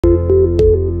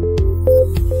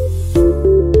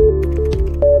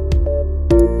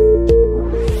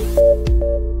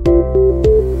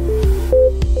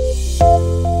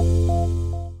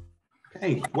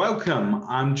Welcome.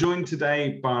 I'm joined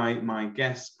today by my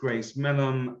guest, Grace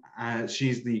Milham.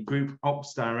 She's the Group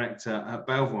Ops Director at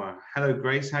Belvoir. Hello,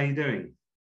 Grace. How are you doing?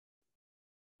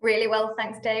 Really well,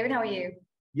 thanks, David. How are you?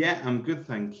 Yeah, I'm good,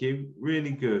 thank you.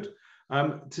 Really good.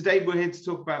 Today, we're here to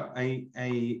talk about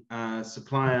a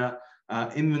supplier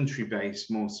inventory base,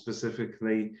 more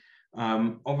specifically.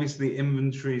 Obviously,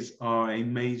 inventories are a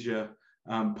major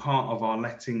part of our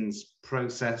lettings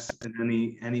process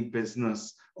in any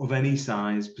business of any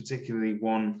size, particularly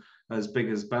one as big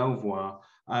as Belvoir.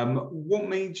 What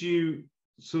made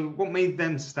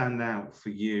them stand out for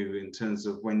you in terms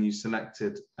of when you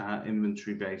selected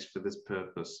inventory base for this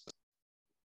purpose?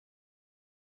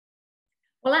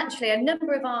 Well, actually, a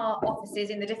number of our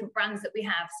offices in the different brands that we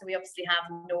have, so we obviously have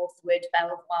Northwood,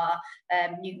 Belvoir,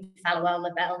 Newton, Fallowell,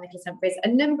 Lavelle, Nicholas Humphreys, a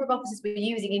number of offices we're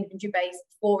using inventory base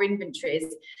for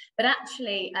inventories. But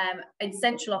actually, in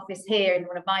central office here in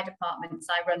one of my departments,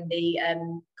 I run the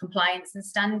compliance and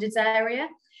standards area.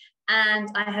 And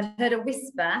I had heard a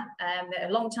whisper that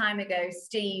a long time ago,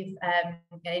 Steve,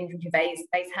 inventory base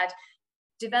had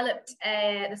developed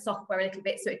the software a little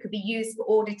bit so it could be used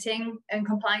for auditing and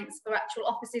compliance for actual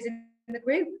offices in the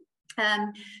group.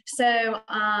 So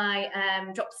I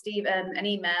dropped Steve an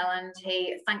email, and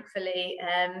he thankfully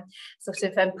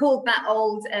pulled that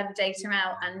old data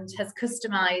out and has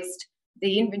customized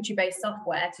the inventory-based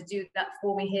software to do that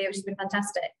for me here, which has been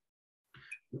fantastic.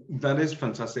 That is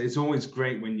fantastic. It's always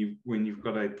great when you've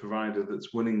got a provider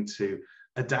that's willing to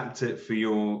adapt it for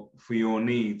your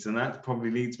needs, and that probably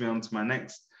leads me on to my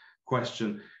next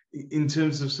question. In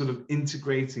terms of sort of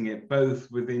integrating it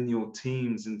both within your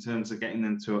teams, in terms of getting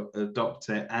them to adopt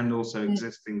it, and also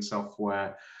existing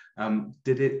software,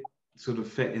 did it sort of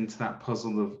fit into that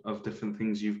puzzle of different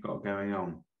things you've got going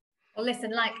on? Well,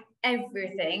 listen, like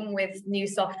everything with new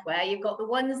software, you've got the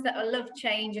ones that love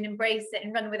change and embrace it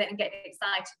and run with it and get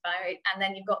excited by it, and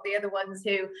then you've got the other ones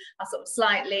who are sort of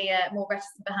slightly more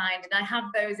reticent behind, and I have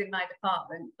those in my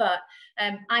department. But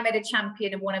I made a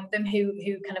champion of one of them who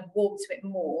kind of walked to it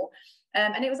more,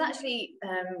 and it was actually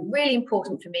really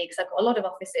important for me because I've got a lot of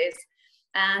offices.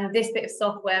 And this bit of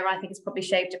software, I think, is probably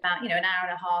shaved about, an hour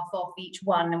and a half off each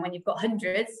one. And when you've got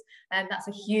hundreds, that's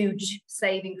a huge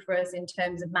saving for us in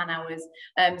terms of man hours.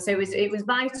 So it was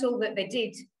vital that they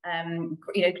did,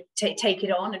 take it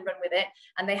on and run with it.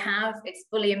 And they have. It's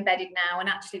fully embedded now. And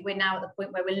actually, we're now at the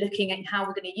point where we're looking at how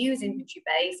we're going to use inventory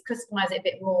base, customize it a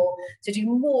bit more to do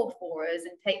more for us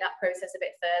and take that process a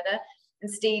bit further.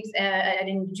 And Steve's at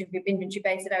inventory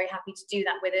base are very happy to do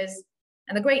that with us.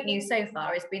 And the great news so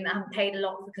far has been that I haven't paid a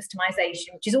lot for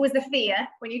customization, which is always the fear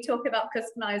when you talk about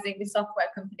customizing with software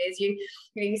companies.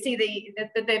 You see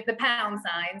the pound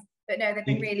signs, but no, they've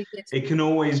been really good. It can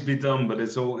always be done, but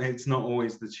it's not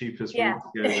always the cheapest route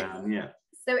to go down. Yeah.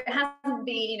 So it hasn't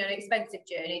been, an expensive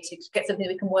journey to get something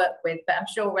we can work with, but I'm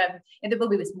sure there will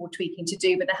be some more tweaking to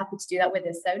do, but they're happy to do that with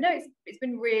us. So no, it's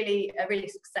been really a really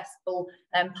successful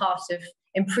part of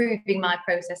improving my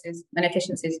processes and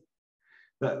efficiencies.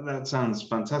 That sounds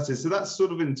fantastic. So that's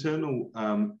sort of internal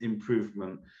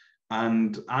improvement.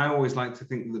 And I always like to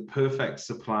think the perfect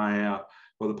supplier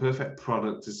or the perfect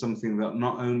product is something that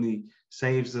not only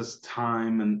saves us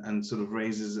time and sort of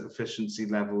raises efficiency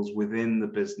levels within the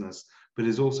business, but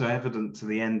is also evident to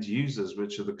the end users,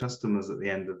 which are the customers at the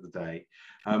end of the day.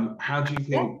 How do you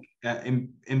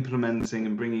think implementing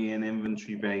and bringing in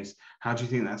inventory base, how do you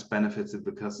think that's benefited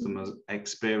the customer's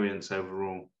experience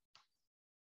overall?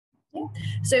 Yeah.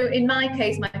 So in my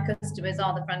case, my customers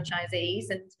are the franchisees,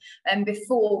 and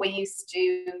before we used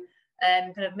to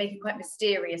kind of make it quite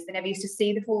mysterious. They never used to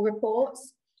see the full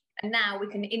reports, and now we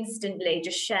can instantly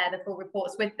just share the full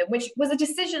reports with them, which was a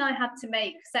decision I had to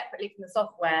make separately from the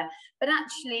software. But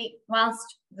actually,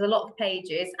 whilst there's a lot of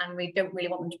pages and we don't really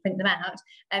want them to print them out,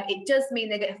 it does mean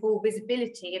they get a full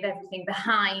visibility of everything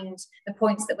behind the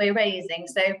points that we're raising.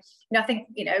 So, I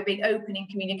think, being open in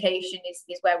communication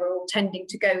is where we're all tending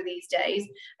to go these days.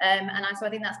 So I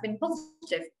think that's been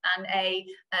positive and a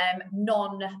an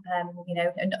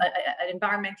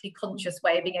environmentally conscious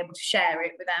way of being able to share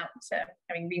it without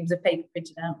having reams of paper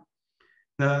printed out.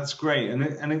 No, that's great.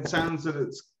 And it sounds at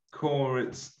its core,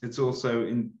 it's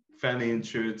also fairly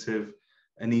intuitive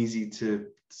and easy to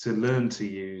learn to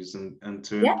use and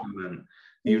to implement.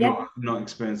 You've not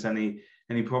experienced any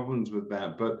problems with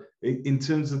that. But in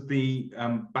terms of the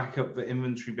backup, the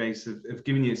inventory base of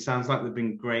giving you, it sounds like they've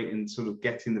been great in sort of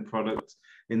getting the product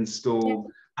installed.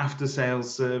 After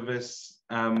sales service,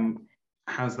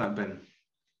 how's that been?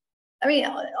 I mean,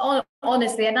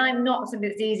 honestly, and I'm not somebody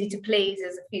that's easy to please,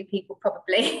 as a few people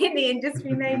probably in the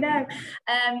industry may know,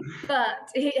 but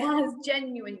it has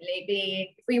genuinely been,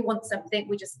 if we want something,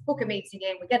 we just book a meeting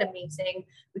in, we get a meeting,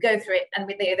 we go through it, and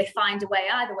they find a way,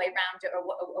 either way around it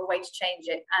or a way to change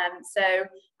it. So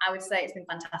I would say it's been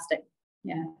fantastic.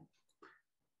 Yeah.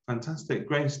 Fantastic.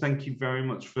 Grace, thank you very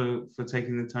much for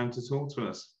taking the time to talk to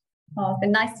us. Oh, it's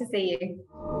been nice to see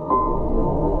you.